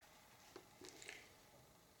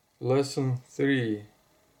Lesson 3.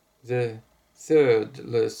 The third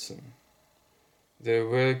lesson. The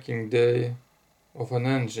working day of an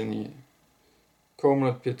engineer.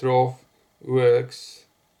 Comrade Petrov works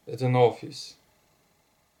at an office.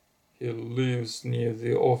 He lives near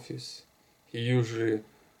the office. He usually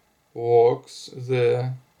walks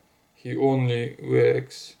there. He only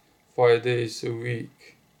works 5 days a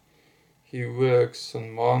week. He works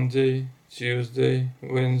on Monday, Tuesday,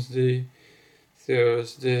 Wednesday,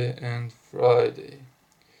 Thursday and Friday.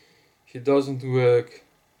 He doesn't work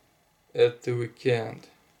at the weekend.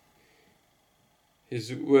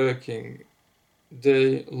 His working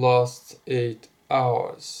day lasts 8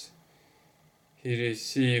 hours. He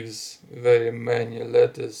receives very many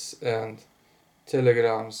letters and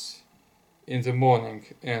telegrams in the morning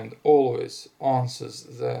and always answers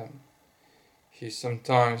them. He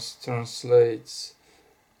sometimes translates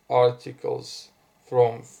articles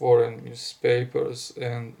from foreign newspapers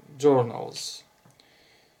and journals.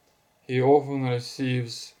 He often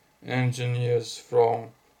receives engineers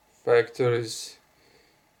from factories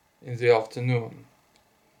in the afternoon.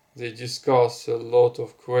 They discuss a lot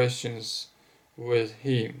of questions with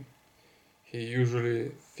him. He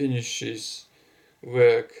usually finishes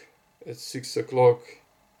work at 6 o'clock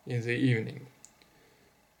in the evening.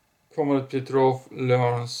 Comrade Petrov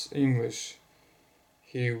learns English.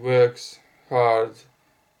 He works hard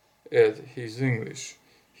at his English.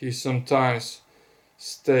 He sometimes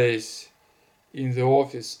stays in the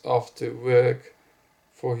office after work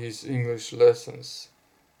for his English lessons.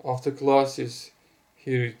 After classes,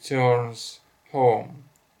 he returns home.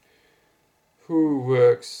 Who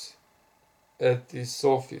works at this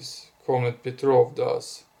office? Comrade Petrov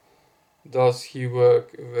does. Does he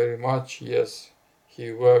work very much? Yes,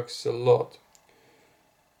 he works a lot.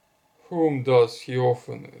 Whom does he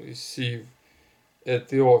often receive at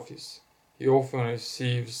the office? He often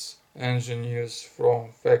receives engineers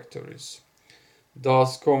from factories.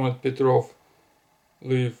 Does Comrade Petrov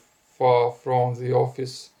live far from the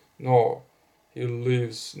office? No, he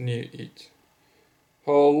lives near it.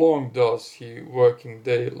 How long does his working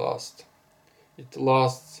day last? It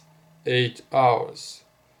lasts 8 hours.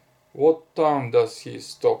 What time does he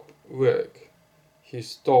stop work? He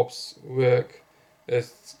stops work at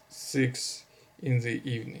 6 in the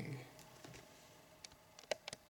evening.